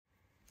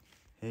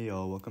Hey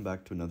y'all, welcome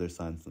back to another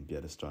Science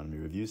Olympiad Astronomy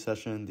review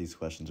session. These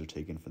questions are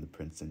taken from the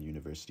Princeton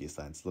University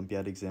Science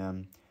Olympiad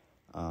exam.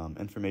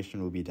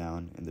 Information will be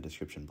down in the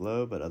description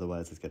below, but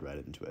otherwise let's get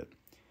right into it.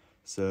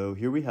 So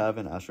here we have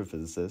an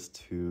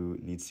astrophysicist who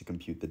needs to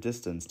compute the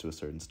distance to a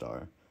certain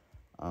star.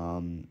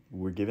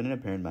 We're given an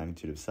apparent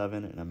magnitude of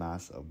 7 and a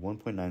mass of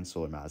 1.9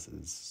 solar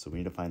masses, so we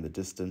need to find the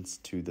distance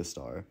to the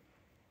star.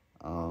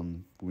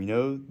 We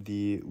know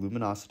the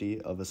luminosity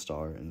of a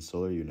star in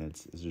solar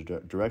units is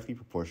directly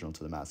proportional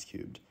to the mass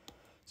cubed.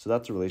 So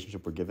that's a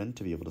relationship we're given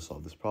to be able to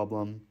solve this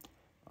problem.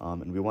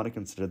 And we want to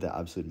consider the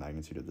absolute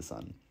magnitude of the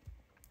sun.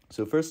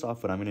 So first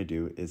off, what I'm going to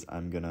do is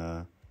I'm going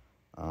to,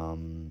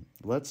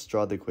 let's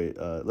write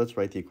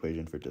the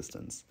equation for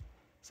distance.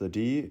 So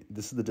this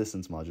is the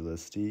distance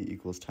modulus, d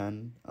equals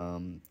 10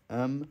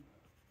 m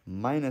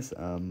minus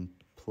m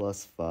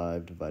plus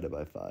 5 divided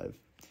by 5.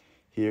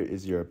 Here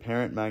is your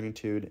apparent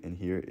magnitude, and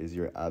here is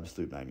your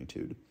absolute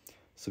magnitude.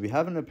 So we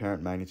have an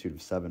apparent magnitude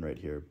of 7 right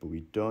here, but we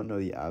don't know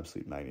the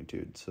absolute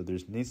magnitude, so there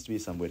needs to be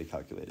some way to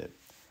calculate it.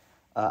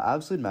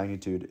 Absolute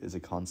magnitude is a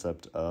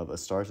concept of a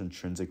star's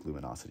intrinsic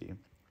luminosity.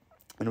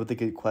 And what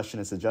the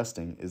question is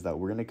suggesting is that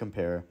we're going to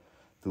compare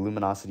the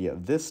luminosity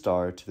of this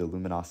star to the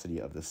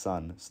luminosity of the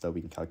sun so that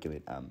we can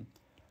calculate m.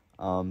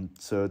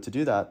 So to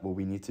do that, what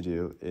we need to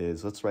do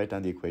is let's write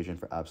down the equation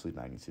for absolute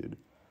magnitude.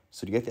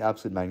 So to get the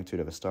absolute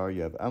magnitude of a star,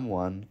 you have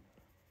m1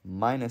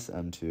 minus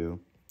m2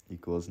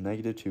 equals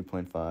negative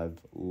 2.5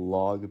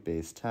 log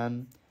base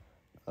 10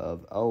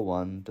 of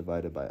L1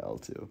 divided by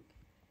L2.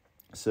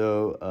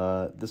 So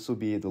this will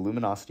be the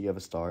luminosity of a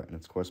star and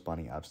its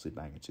corresponding absolute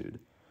magnitude.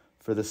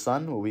 For the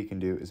sun, what we can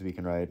do is we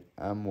can write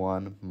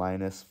m1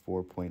 minus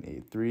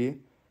 4.83.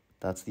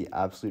 That's the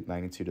absolute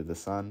magnitude of the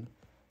sun.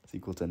 It's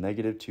equal to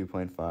negative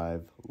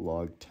 2.5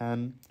 log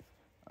 10.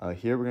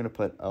 Here we're going to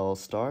put L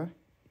star.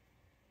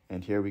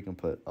 And here we can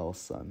put L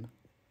sun.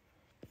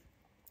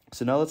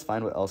 So now let's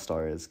find what L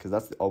star is, because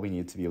that's all we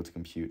need to be able to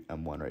compute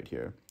M1 right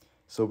here.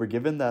 So we're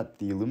given that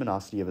the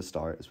luminosity of a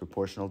star is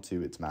proportional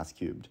to its mass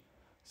cubed.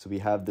 So we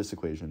have this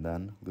equation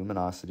then.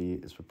 Luminosity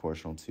is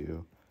proportional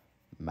to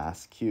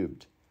mass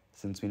cubed.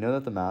 Since we know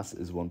that the mass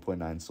is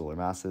 1.9 solar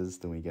masses,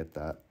 then we get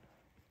that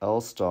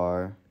L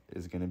star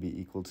is going to be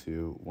equal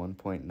to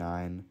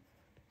 1.9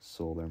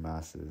 solar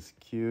masses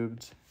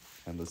cubed.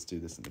 And let's do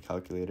this in the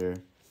calculator.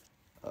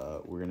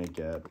 We're going to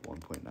get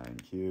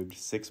 1.9 cubed,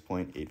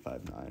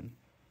 6.859.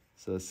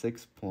 So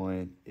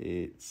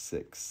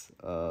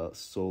 6.86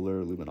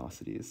 solar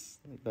luminosities.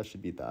 That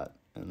should be that.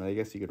 And I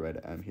guess you could write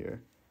an m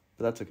here,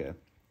 but that's okay.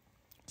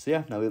 So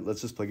yeah, now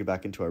let's just plug it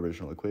back into our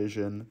original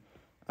equation.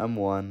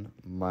 M1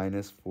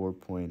 minus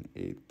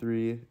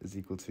 4.83 is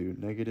equal to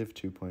negative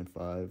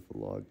 2.5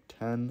 log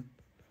 10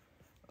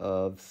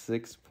 of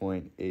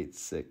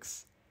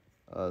 6.86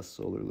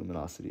 solar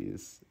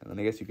luminosities, and then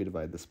I guess you could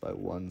divide this by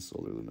 1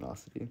 solar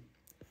luminosity.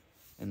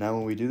 And now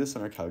when we do this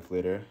on our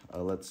calculator,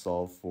 let's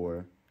solve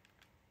for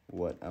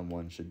what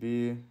m1 should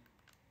be,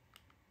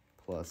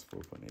 plus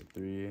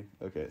 4.83.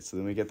 Okay, so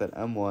then we get that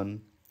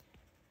m1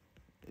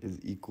 is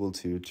equal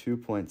to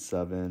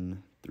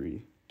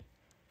 2.73.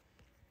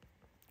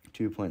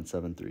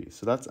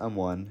 So that's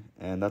m1,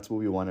 and that's what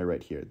we wanted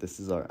right here. This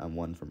is our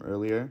m1 from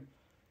earlier.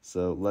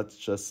 So let's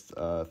just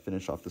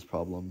finish off this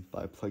problem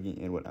by plugging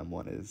in what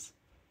m1 is.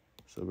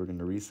 So we're going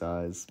to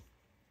resize.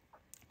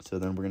 So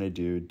then we're going to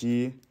do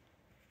d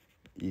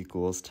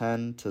equals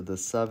 10 to the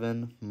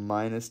 7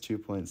 minus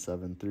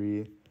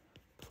 2.73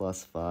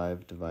 plus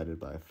 5 divided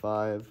by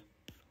 5.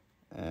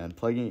 And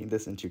plugging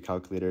this into your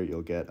calculator,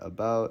 you'll get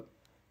about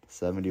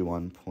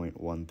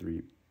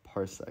 71.13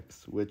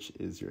 parsecs, which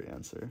is your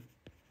answer.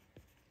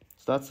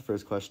 So that's the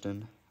first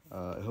question.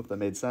 I hope that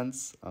made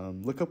sense.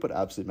 Look up what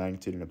absolute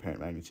magnitude and apparent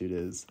magnitude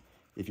is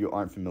if you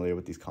aren't familiar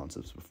with these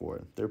concepts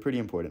before. They're pretty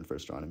important for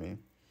astronomy.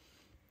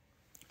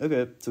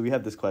 Okay, so we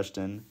have this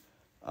question.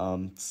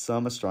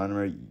 Some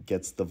astronomer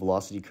gets the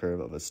velocity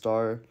curve of a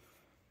star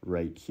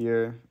right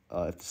here.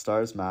 If the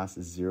star's mass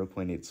is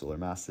 0.8 solar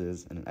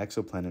masses and an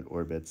exoplanet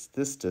orbits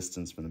this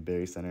distance from the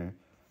barycenter,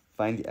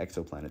 find the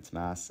exoplanet's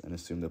mass and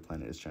assume the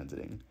planet is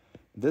transiting.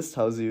 This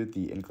tells you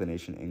the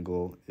inclination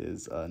angle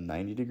is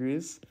 90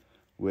 degrees,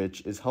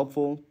 which is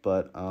helpful,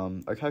 but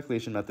our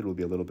calculation method will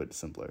be a little bit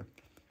simpler.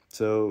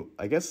 So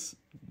I guess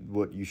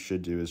what you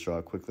should do is draw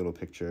a quick little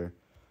picture,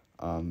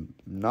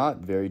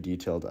 not very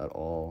detailed at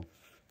all.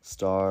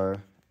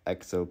 Star,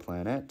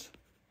 exoplanet,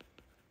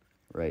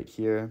 right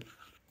here.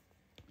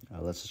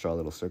 Let's just draw a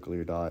little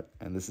circular dot,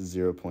 and this is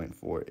 0.4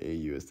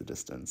 AU is the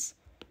distance.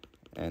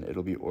 And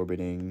it'll be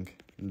orbiting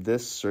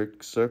this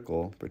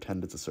circle,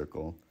 pretend it's a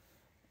circle.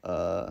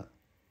 Okay,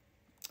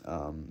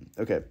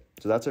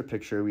 so that's our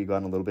picture. We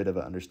got a little bit of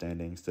an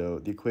understanding. So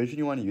the equation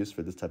you want to use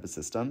for this type of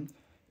system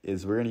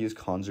is we're going to use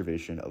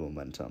conservation of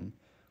momentum,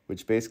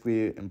 which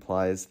basically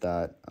implies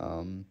that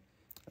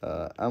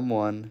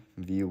m1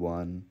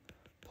 v1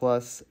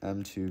 plus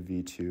m2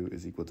 v2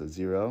 is equal to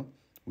 0,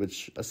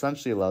 which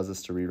essentially allows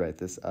us to rewrite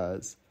this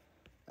as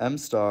m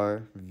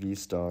star v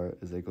star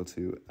is equal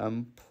to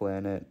m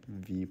planet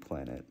v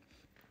planet.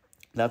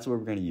 That's what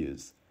we're going to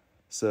use.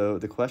 So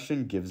the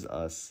question gives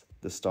us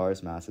the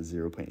star's mass is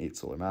 0.8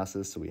 solar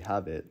masses, so we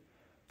have it.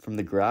 From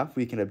the graph,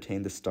 we can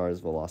obtain the star's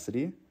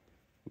velocity,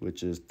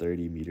 which is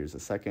 30 meters a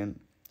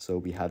second. So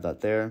we have that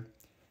there.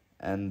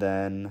 And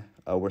then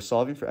we're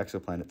solving for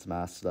exoplanet's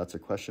mass, so that's our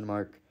question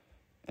mark.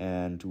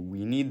 And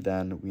we need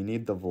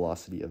the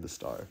velocity of the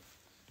star.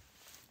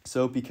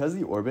 So because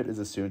the orbit is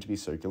assumed to be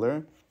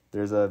circular,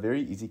 there's a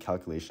very easy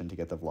calculation to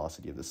get the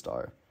velocity of the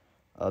star.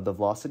 The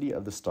velocity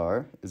of the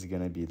star is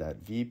going to be that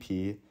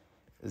Vp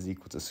is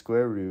equal to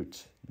square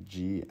root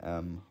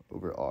gm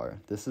over r.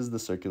 This is the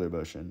circular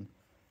motion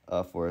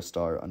for a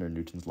star under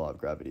Newton's law of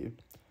gravity.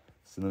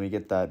 So then we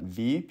get that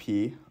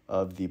Vp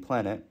of the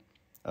planet.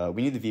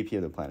 We need the Vp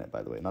of the planet,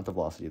 by the way, not the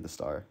velocity of the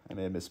star. I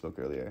may have misspoke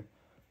earlier.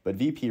 But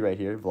Vp right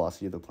here,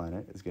 velocity of the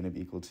planet, is going to be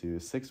equal to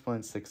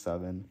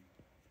 6.67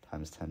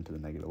 times 10 to the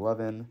negative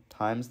 11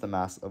 times the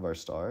mass of our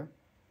star.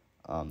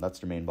 That's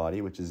their main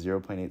body, which is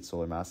 0.8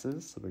 solar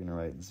masses. So we're going to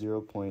write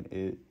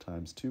 0.8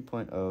 times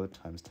 2.0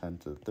 times 10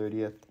 to the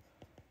 30th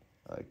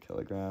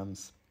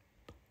kilograms.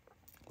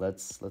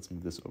 Let's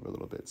move this over a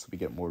little bit so we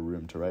get more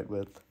room to write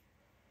with.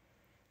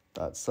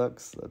 That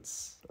sucks.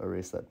 Let's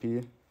erase that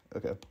p.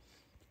 Okay.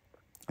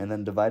 And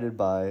then divided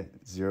by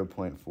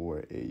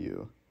 0.4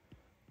 AU,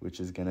 which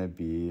is going to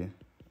be,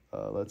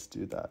 let's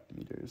do that,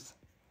 meters.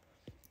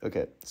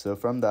 Okay, so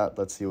from that,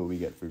 let's see what we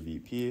get for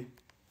Vp.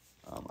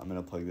 I'm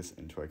going to plug this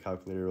into our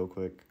calculator real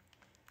quick.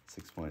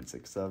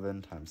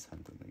 6.67 times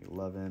 10 to the negative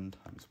 11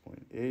 times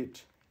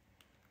 0.8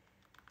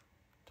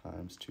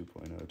 times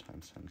 2.0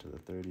 times 10 to the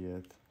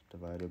 30th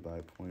divided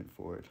by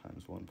 0.4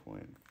 times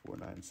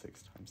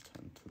 1.496 times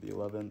 10 to the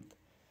 11th.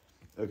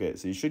 Okay,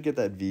 so you should get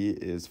that V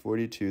is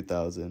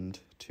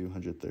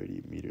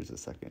 42,230 meters a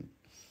second.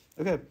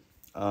 Okay,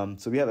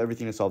 so we have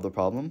everything to solve the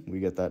problem.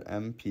 We get that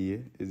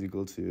MP is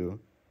equal to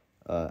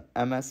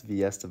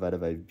MSVS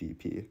divided by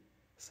VP.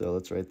 So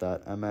let's write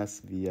that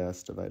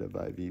MSVS divided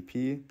by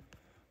VP,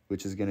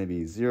 which is going to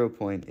be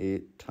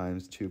 0.8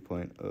 times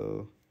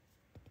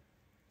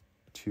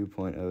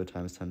 2.0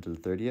 times 10 to the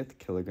 30th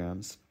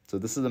kilograms. So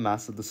this is the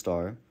mass of the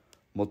star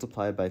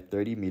multiplied by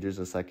 30 meters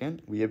a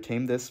second. We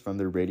obtained this from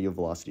the radial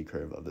velocity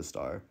curve of the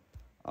star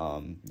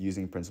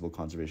using principal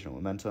conservation of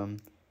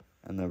momentum.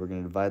 And then we're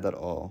going to divide that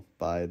all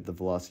by the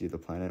velocity of the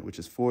planet, which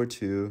is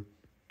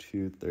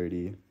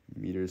 4,230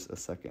 meters a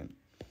second.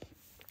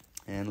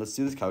 And let's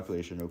do this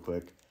calculation real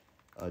quick,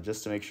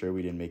 just to make sure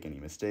we didn't make any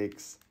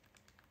mistakes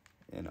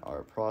in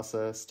our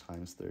process,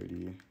 times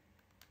 30.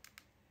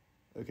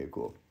 Okay,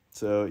 cool.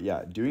 So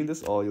yeah, doing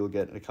this all, you'll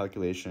get a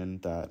calculation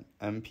that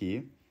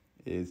MP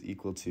is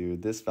equal to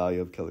this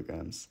value of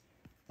kilograms.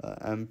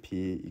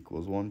 MP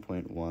equals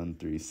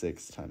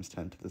 1.136 times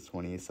 10 to the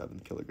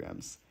 27th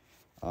kilograms.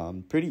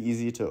 Pretty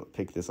easy to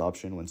pick this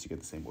option once you get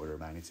the same order of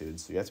magnitude.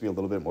 So you have to be a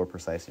little bit more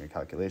precise in your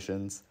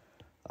calculations.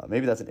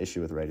 Maybe that's an issue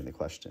with writing the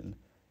question.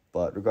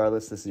 But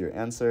regardless, this is your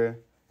answer.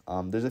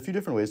 There's a few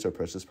different ways to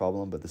approach this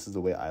problem, but this is the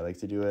way I like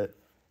to do it.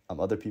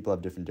 Other people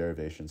have different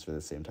derivations for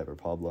the same type of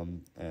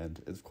problem. And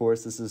of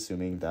course, this is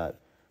assuming that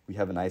we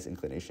have a nice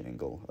inclination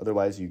angle.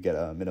 Otherwise, you get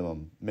a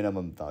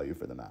minimum value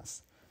for the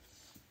mass.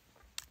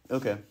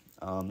 Okay,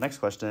 next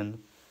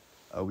question.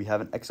 We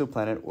have an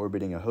exoplanet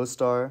orbiting a host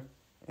star,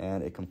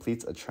 and it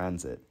completes a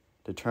transit.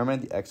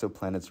 Determine the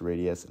exoplanet's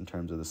radius in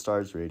terms of the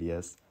star's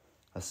radius.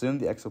 Assume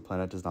the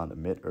exoplanet does not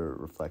emit or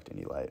reflect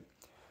any light.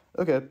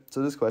 Okay,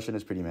 so this question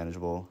is pretty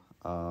manageable.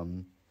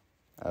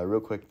 Real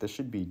quick, this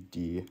should be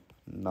D,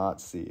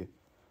 not C,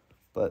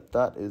 but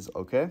that is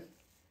okay.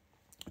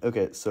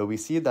 Okay, so we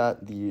see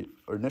that the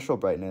initial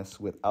brightness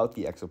without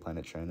the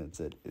exoplanet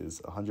transit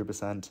is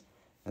 100%,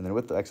 and then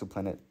with the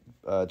exoplanet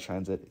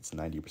transit, it's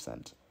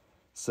 90%.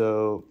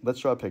 So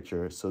let's draw a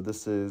picture. So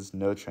this is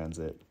no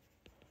transit.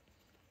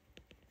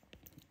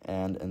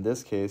 And in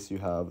this case, you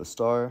have a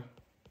star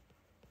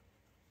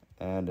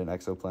and an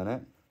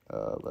exoplanet.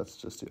 Let's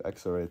just do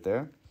exo right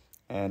there.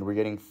 And we're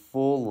getting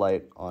full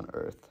light on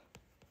Earth.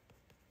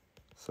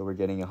 So we're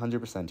getting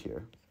 100%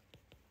 here.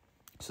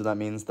 So that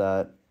means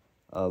that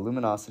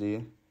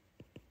luminosity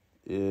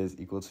is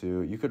equal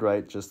to, you could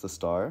write just the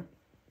star,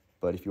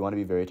 but if you want to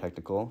be very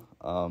technical,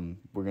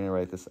 we're going to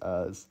write this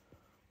as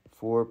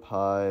 4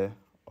 pi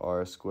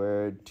r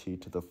squared t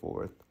to the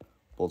 4th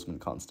Boltzmann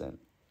constant.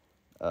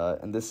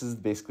 And this is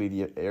basically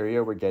the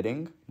area we're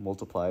getting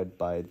multiplied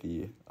by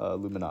the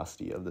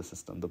luminosity of the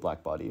system, the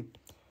black body.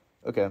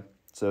 Okay,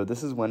 so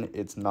this is when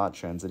it's not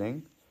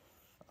transiting.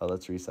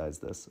 Let's resize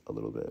this a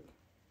little bit.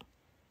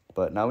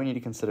 But now we need to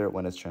consider it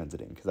when it's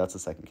transiting, because that's the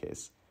second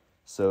case.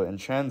 So in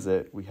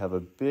transit, we have a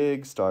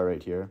big star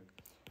right here,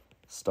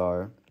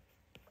 star,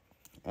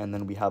 and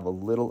then we have a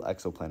little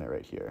exoplanet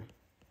right here,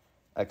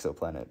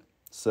 exoplanet.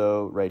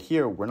 So right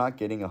here, we're not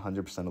getting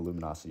 100% of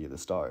luminosity of the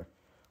star.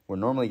 We're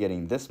normally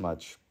getting this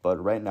much,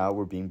 but right now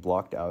we're being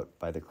blocked out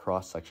by the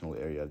cross-sectional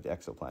area of the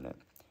exoplanet.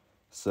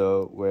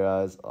 So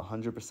whereas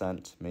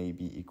 100% may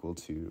be equal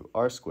to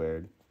r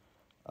squared,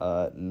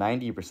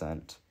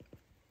 90%,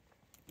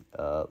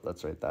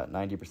 let's write that,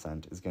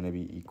 90% is going to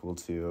be equal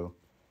to,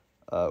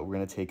 we're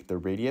going to take the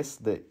radius,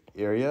 the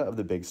area of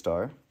the big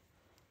star.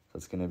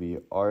 it's going to be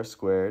r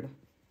squared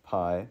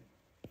pi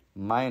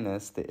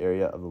minus the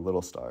area of the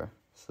little star.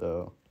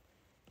 So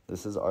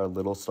this is our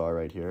little star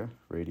right here,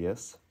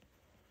 radius.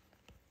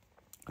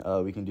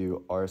 We can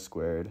do r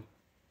squared.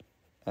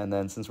 And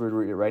then since we're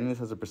writing this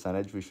as a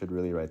percentage, we should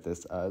really write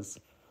this as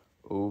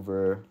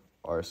over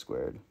r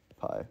squared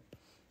pi.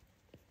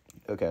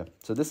 Okay,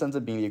 so this ends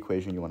up being the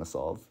equation you want to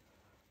solve.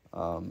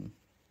 You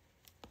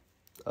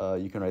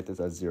can write this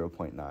as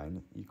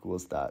 0.9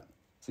 equals that.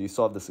 So you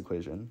solve this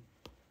equation.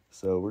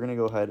 So we're going to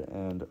go ahead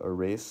and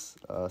erase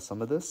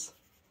some of this.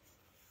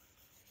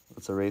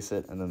 Let's erase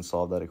it and then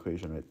solve that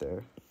equation right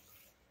there.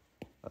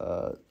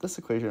 This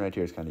equation right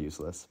here is kind of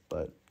useless,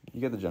 but you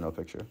get the general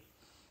picture.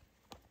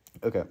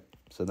 Okay,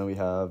 so then we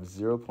have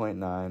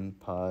 0.9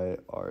 pi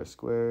r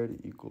squared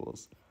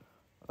equals,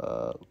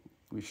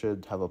 we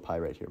should have a pi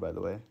right here, by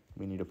the way.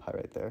 We need a pi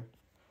right there.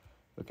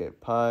 Okay,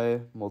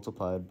 pi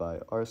multiplied by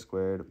r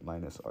squared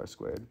minus r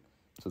squared.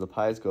 So the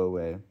pi's go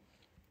away.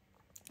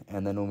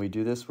 And then when we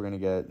do this, we're going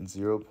to get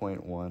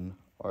 0.1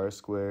 r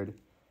squared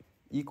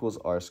equals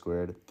r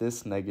squared.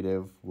 This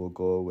negative will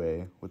go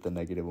away with the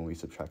negative when we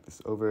subtract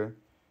this over.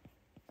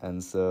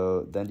 And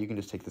so then you can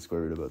just take the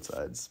square root of both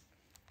sides.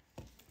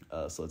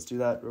 So let's do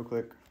that real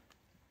quick.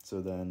 So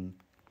then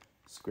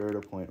square root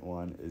of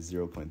 0.1 is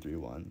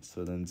 0.31.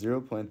 So then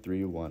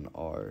 0.31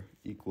 r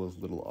equals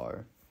little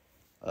r.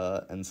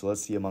 And so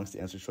let's see amongst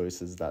the answer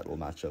choices that will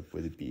match up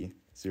with B,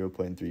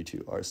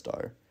 0.32 r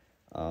star.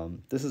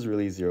 This is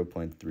really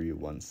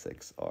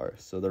 0.316 r,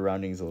 so the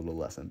rounding is a little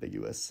less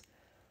ambiguous.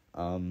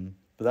 But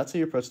that's how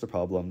you approach the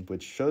problem,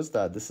 which shows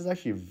that this is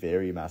actually a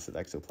very massive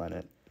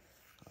exoplanet.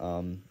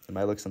 It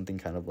might look something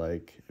kind of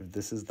like, if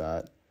this is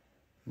that,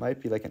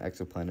 might be like an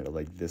exoplanet of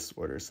like this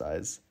order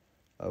size,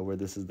 where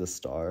this is the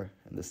star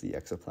and this is the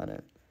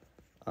exoplanet.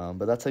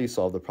 But that's how you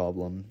solve the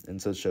problem.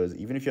 And so it shows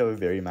even if you have a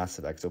very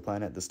massive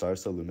exoplanet, the star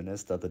is so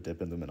luminous that the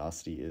dip in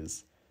luminosity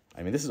is,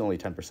 I mean, this is only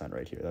 10%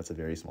 right here. That's a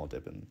very small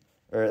dip in,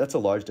 or that's a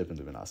large dip in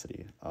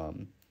luminosity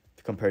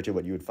compared to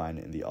what you would find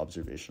in the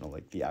observational,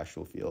 like the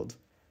actual field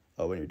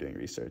when you're doing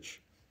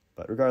research.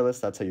 But regardless,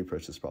 that's how you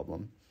approach this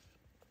problem.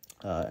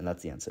 And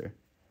that's the answer.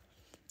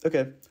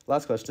 Okay,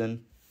 last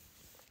question.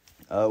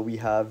 We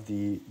have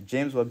the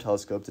James Webb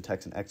Telescope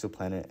detects an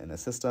exoplanet in a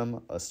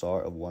system, a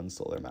star of 1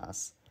 solar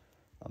mass.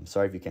 I'm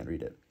sorry if you can't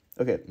read it.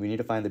 Okay, we need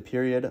to find the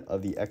period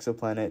of the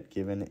exoplanet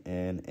given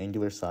an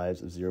angular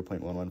size of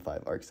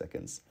 0.115 arc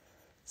seconds.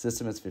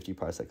 System is 50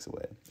 parsecs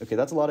away. Okay,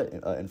 that's a lot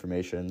of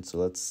information, so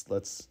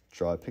let's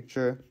draw a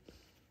picture.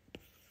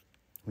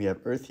 We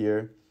have Earth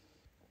here,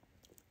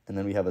 and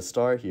then we have a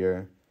star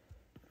here,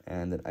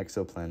 and an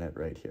exoplanet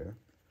right here.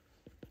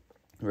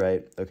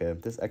 Right, okay,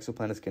 this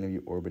exoplanet is going to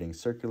be orbiting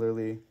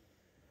circularly,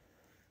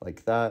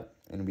 like that,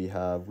 and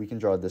we can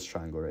draw this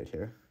triangle right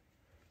here.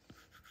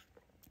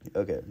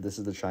 Okay, this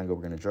is the triangle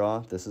we're going to draw.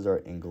 This is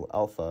our angle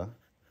alpha.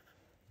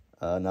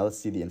 Now let's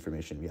see the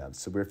information we have.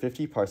 So we're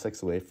 50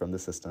 parsecs away from the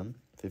system,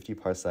 50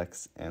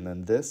 parsecs, and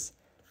then this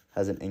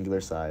has an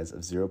angular size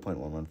of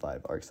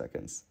 0.115 arc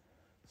seconds.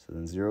 So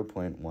then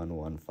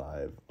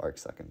 0.115 arc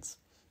seconds.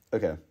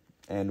 Okay,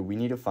 and we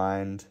need to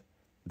find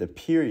the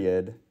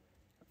period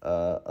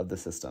of the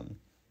system.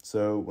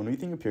 So when we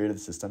think of period of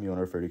the system, you want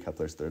to refer to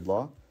Kepler's third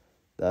law.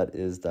 That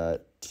is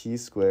that T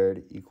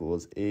squared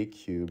equals A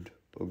cubed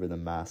over the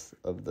mass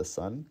of the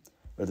sun,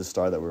 or the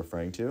star that we're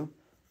referring to.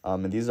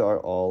 And these are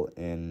all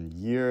in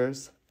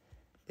years,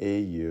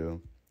 AU,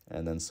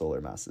 and then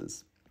solar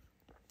masses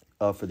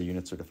for the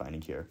units we're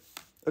defining here.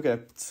 Okay,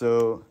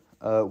 so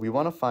we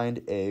want to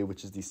find A,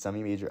 which is the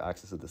semi-major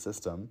axis of the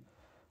system.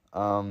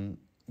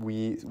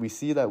 We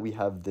see that we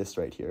have this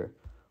right here,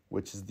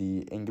 which is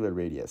the angular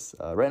radius.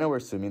 Right now we're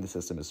assuming the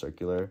system is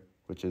circular,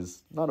 which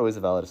is not always a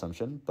valid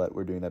assumption, but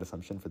we're doing that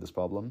assumption for this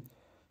problem.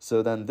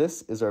 So then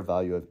this is our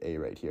value of A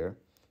right here,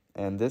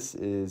 and this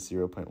is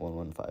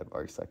 0.115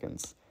 arc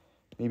seconds.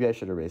 Maybe I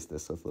should erase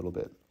this so it's a little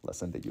bit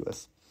less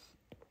ambiguous.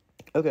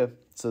 Okay,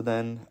 so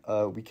then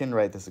we can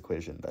write this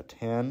equation that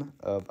tan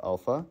of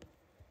alpha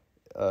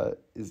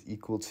is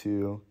equal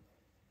to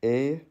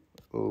A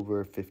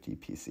over 50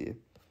 PC.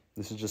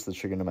 This is just the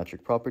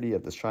trigonometric property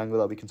of this triangle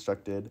that we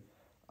constructed,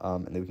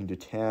 and then we can do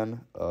tan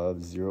of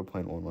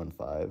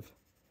 0.115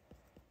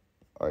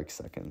 arc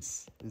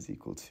seconds is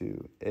equal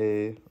to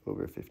A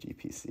over 50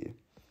 PC.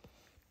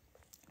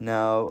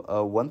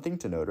 Now, one thing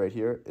to note right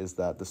here is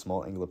that the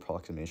small angle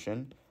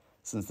approximation,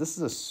 since this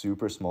is a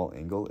super small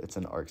angle, it's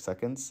in arc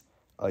seconds,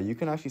 you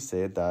can actually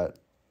say that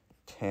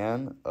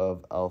tan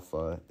of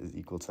alpha is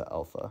equal to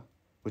alpha,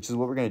 which is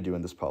what we're going to do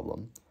in this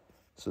problem.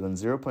 So then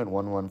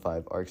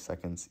 0.115 arc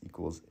seconds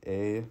equals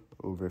A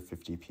over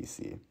 50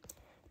 PC.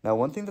 Now,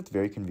 one thing that's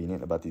very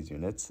convenient about these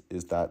units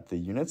is that the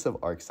units of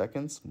arc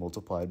seconds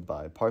multiplied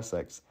by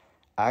parsecs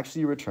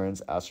actually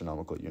returns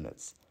astronomical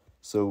units.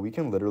 So we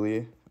can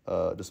literally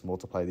just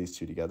multiply these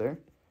two together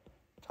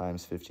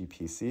times 50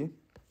 PC.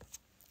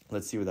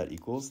 Let's see what that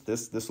equals.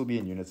 This will be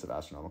in units of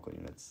astronomical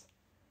units,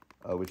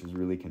 which is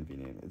really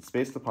convenient. It's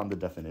based upon the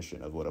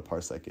definition of what a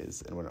parsec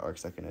is and what an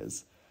arcsecond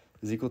is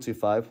equal to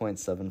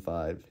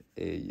 5.75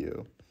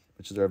 AU,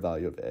 which is our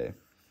value of A.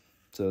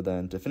 So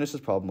then to finish this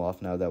problem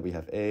off, now that we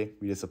have A,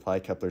 we just apply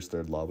Kepler's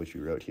third law, which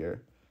we wrote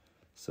here.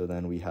 So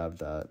then we have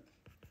that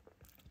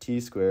t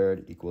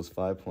squared equals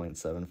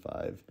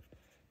 5.75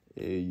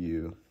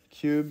 AU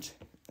cubed.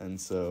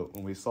 And so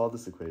when we solve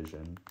this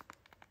equation,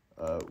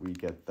 we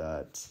get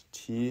that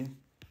t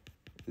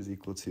is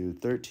equal to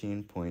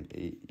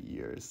 13.8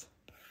 years,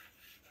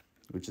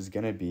 which is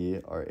going to be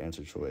our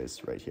answer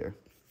choice right here.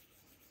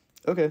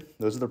 Okay,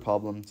 those are the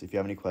problems. If you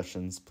have any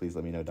questions, please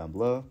let me know down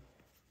below.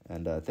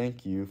 And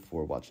thank you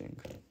for watching.